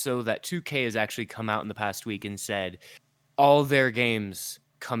 so much so that 2K has actually come out in the past week and said all their games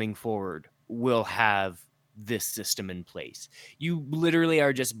coming forward will have this system in place. You literally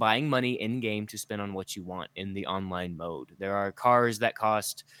are just buying money in-game to spend on what you want in the online mode. There are cars that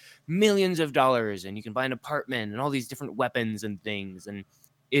cost millions of dollars, and you can buy an apartment and all these different weapons and things. And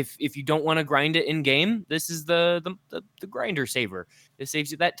if you don't want to grind it in-game, this is the grinder saver. It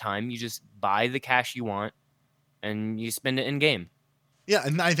saves you that time. You just buy the cash you want, and you spend it in-game. Yeah,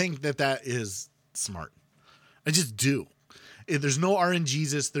 and I think that is smart. I just do. There's no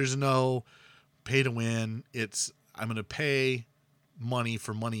RNGesus. There's no pay to win. I'm going to pay money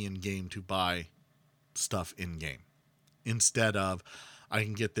for money in game to buy stuff in game instead of I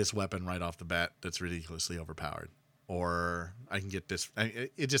can get this weapon right off the bat that's ridiculously overpowered, or I can get this.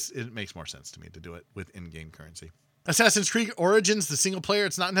 It makes more sense to me to do it with in-game currency. Assassin's Creed Origins, the single player,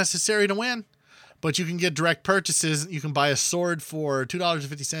 it's not necessary to win, but you can get direct purchases. You can buy a sword for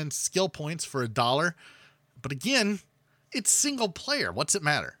 $2.50, skill points for $1. But again, it's single player. What's it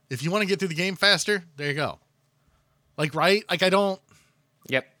matter? If you want to get through the game faster, there you go. Right? I don't.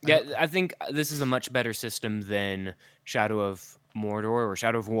 Yep. Yeah, I think this is a much better system than Shadow of Mordor or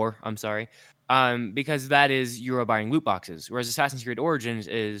Shadow of War. I'm sorry. Because that is you're buying loot boxes, whereas Assassin's Creed Origins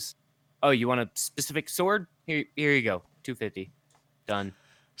is, oh, you want a specific sword? Here you go, $2.50, done.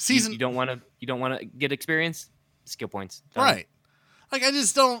 You don't want to get experience, skill points, done. Right? Like I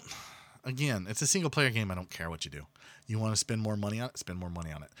just don't. Again, it's a single player game. I don't care what you do. You want to spend more money on it? Spend more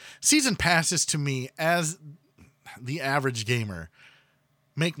money on it. Season passes to me as the average gamer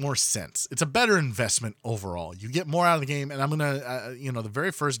make more sense. It's a better investment overall. You get more out of the game. And I'm going to, the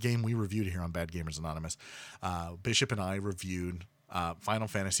very first game we reviewed here on Bad Gamers Anonymous, Bishop and I reviewed Final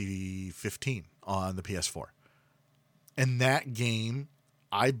Fantasy 15 on the PS4. And that game,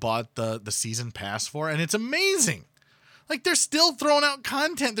 I bought the season pass for, and it's amazing. Like, they're still throwing out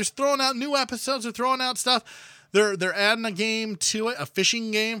content. They're throwing out new episodes. They're throwing out stuff. They're adding a game to it, a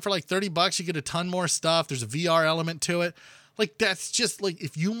fishing game for like $30. You get a ton more stuff. There's a VR element to it. Like, that's just like,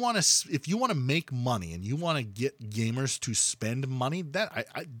 if you want to make money and you want to get gamers to spend money,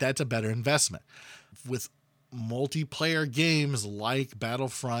 that's a better investment. With multiplayer games like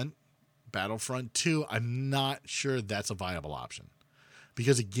Battlefront 2, I'm not sure that's a viable option.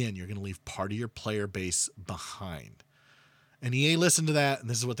 Because again, you're going to leave part of your player base behind. And EA listened to that, and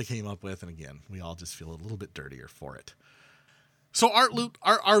this is what they came up with. And again, we all just feel a little bit dirtier for it. So our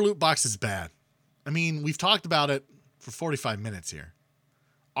loot box is bad. I mean, we've talked about it for 45 minutes here.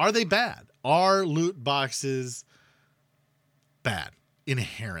 Are they bad? Are loot boxes bad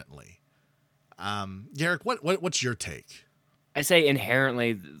inherently? Garrick, what's your take? I say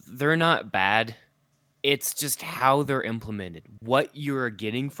inherently, they're not bad. It's just how they're implemented, what you're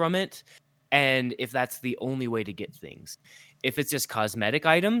getting from it, and if that's the only way to get things. If it's just cosmetic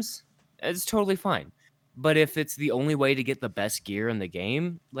items, it's totally fine. But if it's the only way to get the best gear in the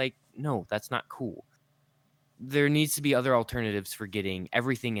game, like, no, that's not cool. There needs to be other alternatives for getting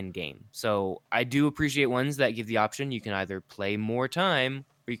everything in game. So I do appreciate ones that give the option. You can either play more time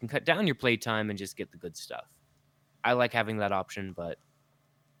or you can cut down your play time and just get the good stuff. I like having that option, but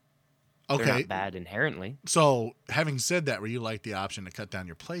they're not bad inherently. So having said that, where you like the option to cut down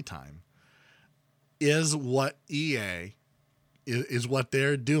your play time, is what EA is what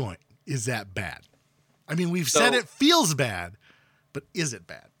they're doing is that bad? I mean, we've said it feels bad, but is it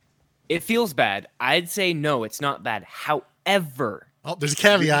bad? It feels bad. I'd say no, it's not bad. However, there's a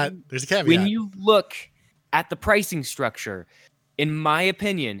caveat. When you look at the pricing structure, in my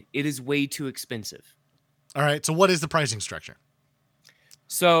opinion, it is way too expensive. All right. So what is the pricing structure?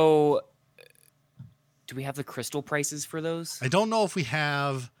 So do we have the crystal prices for those? I don't know if we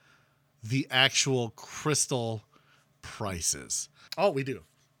have the actual crystal prices. Oh, we do.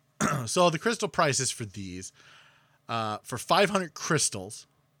 So the crystal prices for these, for 500 crystals,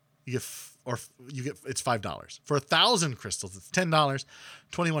 you get it's $5. For 1,000 crystals, it's $10.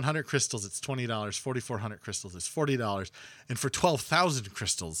 2,100 crystals, it's $20. 4,400 crystals, it's $40. And for 12,000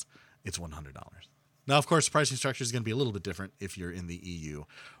 crystals, it's $100. Now, of course, the pricing structure is going to be a little bit different if you're in the EU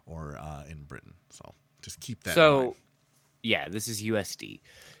or in Britain. So just keep that in mind. Yeah, this is USD.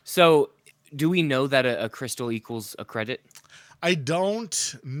 So do we know that a crystal equals a credit? I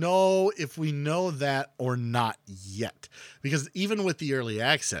don't know if we know that or not yet, because even with the early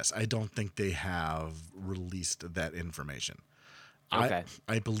access, I don't think they have released that information. Okay.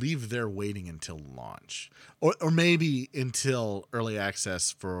 I believe they're waiting until launch, or maybe until early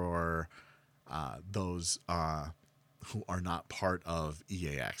access for those who are not part of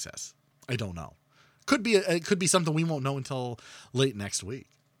EA Access. I don't know. It could be something we won't know until late next week.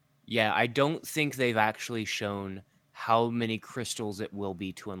 Yeah, I don't think they've actually shown how many crystals it will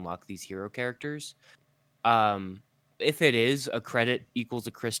be to unlock these hero characters. If it is a credit equals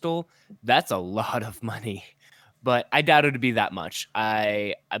a crystal, that's a lot of money. But I doubt it would be that much.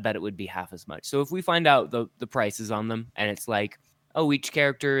 I bet it would be half as much. So if we find out the prices on them and it's like, oh, each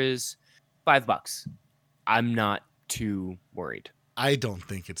character is $5, I'm not too worried. I don't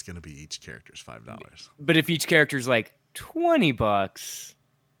think it's going to be each character's $5. But if each character is like $20,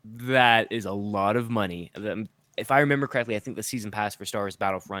 that is a lot of money. If I remember correctly, I think the season pass for Star Wars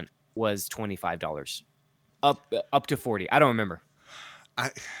Battlefront was $25, up to $40. I don't remember.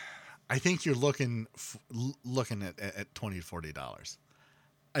 I think you're looking at $20 to $40.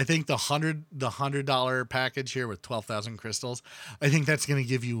 I think the $100 package here with 12,000 crystals, I think that's going to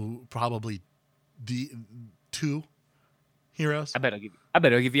give you probably the 2 heroes. I bet I'll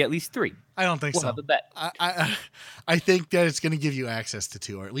give you at least 3. I don't think so. We'll have a bet. I think that it's going to give you access to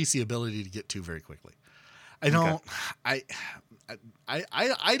 2, or at least the ability to get 2 very quickly. I don't. Okay.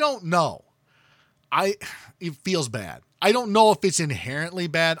 I don't know. It feels bad. I don't know if it's inherently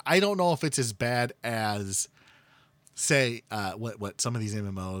bad. I don't know if it's as bad as, say, what some of these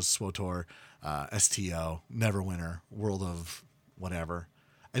MMOs, SWTOR, STO, Neverwinter, World of whatever.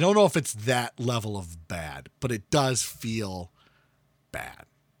 I don't know if it's that level of bad, but it does feel bad.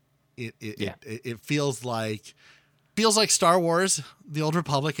 It feels like Star Wars, The Old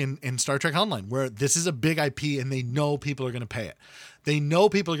Republic, and Star Trek Online, where this is a big IP and they know people are going to pay it. They know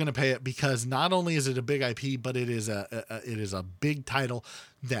people are going to pay it because not only is it a big IP, but it is a big title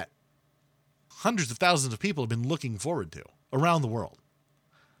that hundreds of thousands of people have been looking forward to around the world.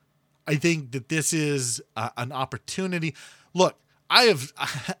 I think that this is an opportunity. Look, I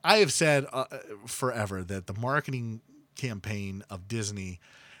have said forever that the marketing campaign of Disney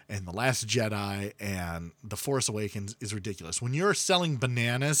and The Last Jedi and The Force Awakens is ridiculous. When you're selling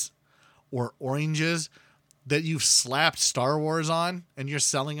bananas or oranges that you've slapped Star Wars on and you're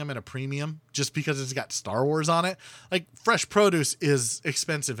selling them at a premium just because it's got Star Wars on it, like fresh produce is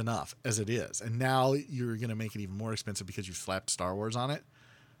expensive enough as it is. And now you're going to make it even more expensive because you've slapped Star Wars on it.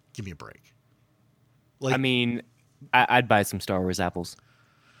 Give me a break. Like, I mean, I'd buy some Star Wars apples.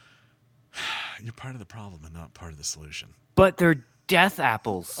 You're part of the problem and not part of the solution. But they're death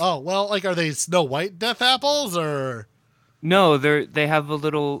apples. Oh, well, like, are they Snow White death apples or? No, they have a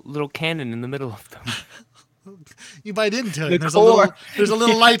little cannon in the middle of them. You bite into it. And there's a little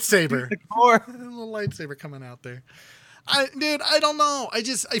lightsaber. A little lightsaber coming out there. I don't know. I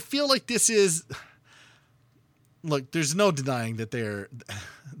feel like this is. Look, there's no denying that the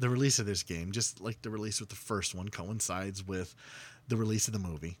release of this game, just like the release with the first one, coincides with the release of the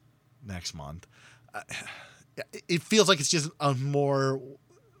movie next month. It feels like it's just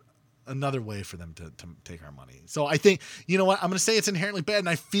another way for them to take our money. So I think, you know what? I'm going to say it's inherently bad, and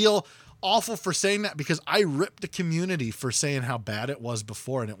I feel awful for saying that because I ripped the community for saying how bad it was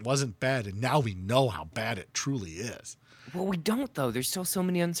before, and it wasn't bad, and now we know how bad it truly is. Well, we don't, though. There's still so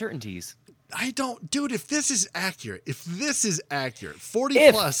many uncertainties. I don't, dude, if this is accurate,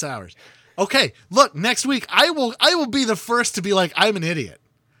 40 plus hours. Okay, look, next week I will be the first to be like, I'm an idiot.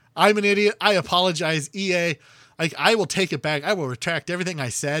 I apologize, EA. Like, I will take it back. I will retract everything I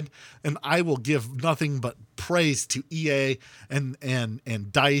said, and I will give nothing but praise to EA and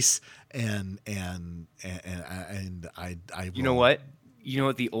DICE and I will, you know what? You know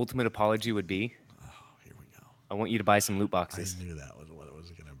what the ultimate apology would be? Oh, here we go. I want you to buy some loot I boxes. knew that was what it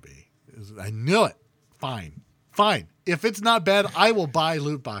was going to be. I knew it. Fine. If it's not bad, I will buy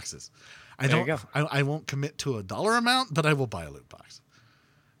loot boxes. There you go. I won't commit to a dollar amount, but I will buy a loot box.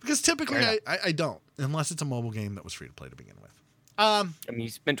 Because typically I don't, unless it's a mobile game that was free to play to begin with. I mean, you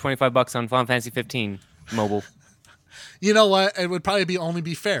spent $25 on Final Fantasy 15 mobile. You know what? It would probably only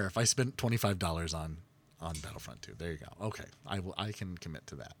be fair if I spent $25 on Battlefront 2. There you go. Okay, I can commit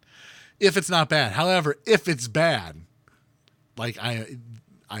to that. If it's not bad. However, if it's bad, like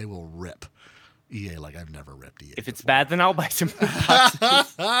I will rip EA like I've never ripped EA. If it's bad, then I'll buy some loot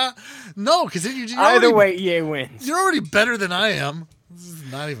boxes. No, because then Either way, EA wins. you're already better than I am. This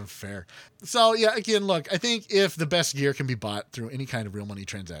is not even fair. So, yeah, again, look, I think if the best gear can be bought through any kind of real money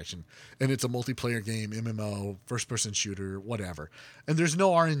transaction, and it's a multiplayer game, MMO, first-person shooter, whatever, and there's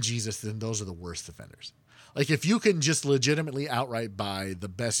no RNGs, then those are the worst offenders. Like, if you can just legitimately outright buy the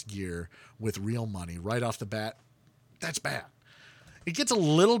best gear with real money right off the bat, that's bad. It gets a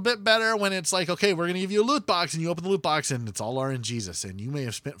little bit better when it's like, okay, we're going to give you a loot box, and you open the loot box, and it's all RNGs, and you may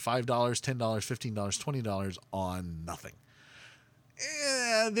have spent $5, $10, $15, $20 on nothing.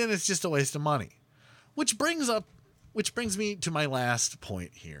 Then it's just a waste of money. Which brings me to my last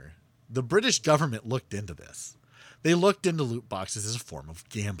point here. The British government looked into this. They looked into loot boxes as a form of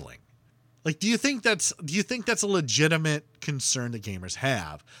gambling. Like, do you think that's a legitimate concern that gamers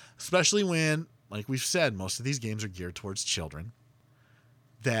have, especially when, like we've said, most of these games are geared towards children,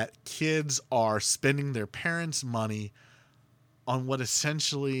 that kids are spending their parents' money on what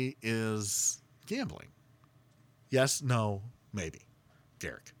essentially is gambling? Yes, no, maybe.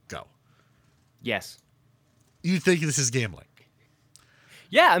 Derek, go. Yes. You think this is gambling?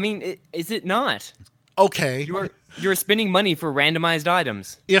 Yeah, I mean, is it not? Okay. You're spending money for randomized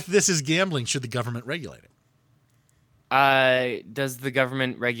items. If this is gambling, should the government regulate it? Does the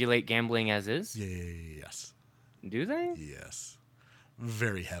government regulate gambling as is? Yes. Do they? Yes.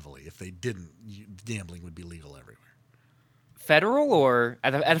 Very heavily. If they didn't, gambling would be legal everywhere. Federal or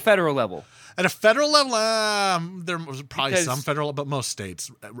at a federal level? At a federal level, there's probably Because- some federal, but most states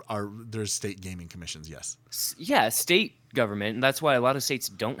there's state gaming commissions. Yes. Yeah, state government, and that's why a lot of states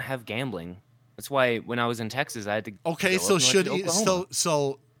don't have gambling. That's why when I was in Texas, I had to. Okay, go so up north should to Oklahoma.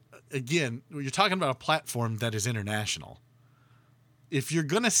 so again, you're talking about a platform that is international. If you're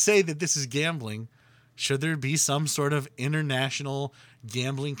going to say that this is gambling, should there be some sort of international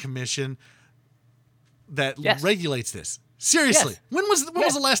gambling commission that Yes. regulates this? Seriously, Yes. when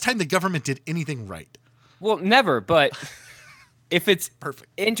was the last time the government did anything right? Well, never. But if it's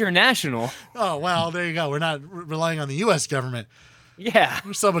Perfect. international, Oh, well, there you go. We're not relying on the U.S. government. yeah,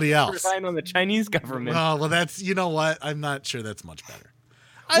 Or somebody else. relying on the Chinese government. Oh, well, that's, you know what? I'm not sure that's much better.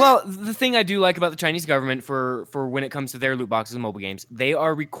 Well, the thing I do like about the Chinese government for when it comes to their loot boxes and mobile games, they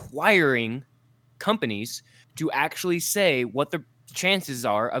are requiring companies to actually say what the chances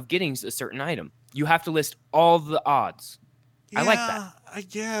are of getting a certain item. You have to list all the odds. I like that.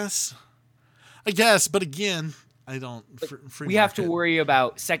 I guess, but again, I don't. Free We have to market. worry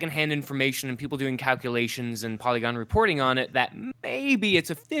about secondhand information and people doing calculations and Polygon reporting on it that maybe it's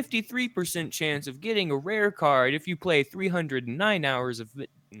a 53% chance of getting a rare card if you play 309 hours of it.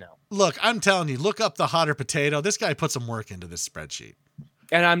 No. Look, I'm telling you, look up the hotter potato. This guy put some work into this spreadsheet.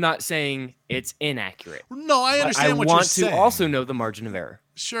 And I'm not saying it's inaccurate. No, I But understand I what want you're to saying. also know the margin of error.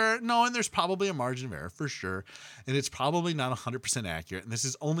 Sure, no, and there's probably a margin of error for sure, and it's probably not 100% accurate. And this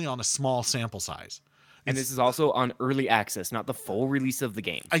is only on a small sample size. And this is also on early access, not the full release of the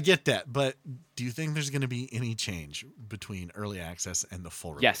game. I get that, but do you think there's going to be any change between early access and the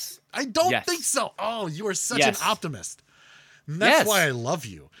full release? Yes. I don't Yes. think so. Oh, you are such Yes. an optimist. And that's Yes. why I love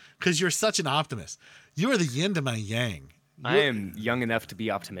you, because you're such an optimist. You are the yin to my yang. I am young enough to be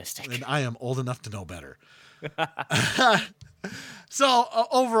optimistic. And I am old enough to know better. So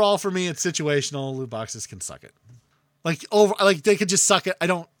overall, for me, it's situational. Loot boxes can suck it. Like they could just suck it. I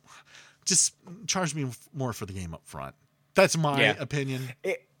don't just charge me more for the game up front. That's my Yeah. opinion,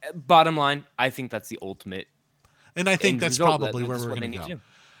 Bottom line, I think that's the ultimate. and I think end that's result. probably where That's we're what going they to need go. to do.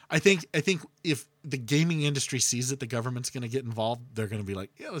 I think if the gaming industry sees that the government's going to get involved, they're going to be like,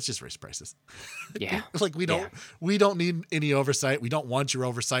 yeah, let's just raise prices. Yeah. Like we don't need any oversight. We don't want your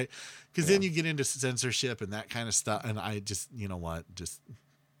oversight, because then you get into censorship and that kind of stuff. And I just, you know what, just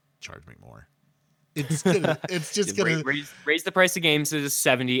charge me more. It's just gonna. Raise the price of games to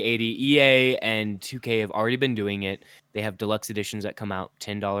 70, 80. EA and 2K have already been doing it. They have deluxe editions that come out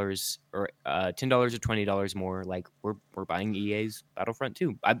 $10 or $10 or $20 more. Like we're buying EA's Battlefront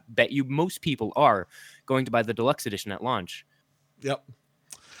 2. I bet you most people are going to buy the deluxe edition at launch, Yep,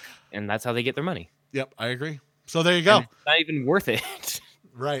 and that's how they get their money. I agree. So there you go. And it's not even worth it.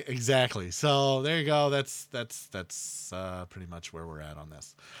 Right, exactly. So there you go. That's pretty much where we're at on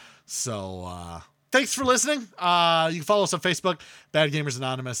this. So thanks for listening. You can follow us on Facebook, Bad Gamers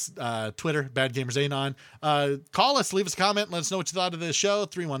Anonymous, Twitter, Bad Gamers Anon. Call us, leave us a comment, let us know what you thought of the show.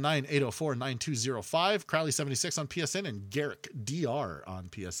 319-804-9205, Crowley76 on PSN, and Garrick DR on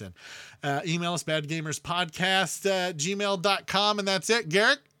PSN. Email us, badgamerspodcast@gmail.com, and that's it.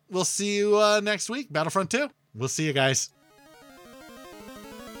 Garrick, we'll see you next week. Battlefront 2. We'll see you guys.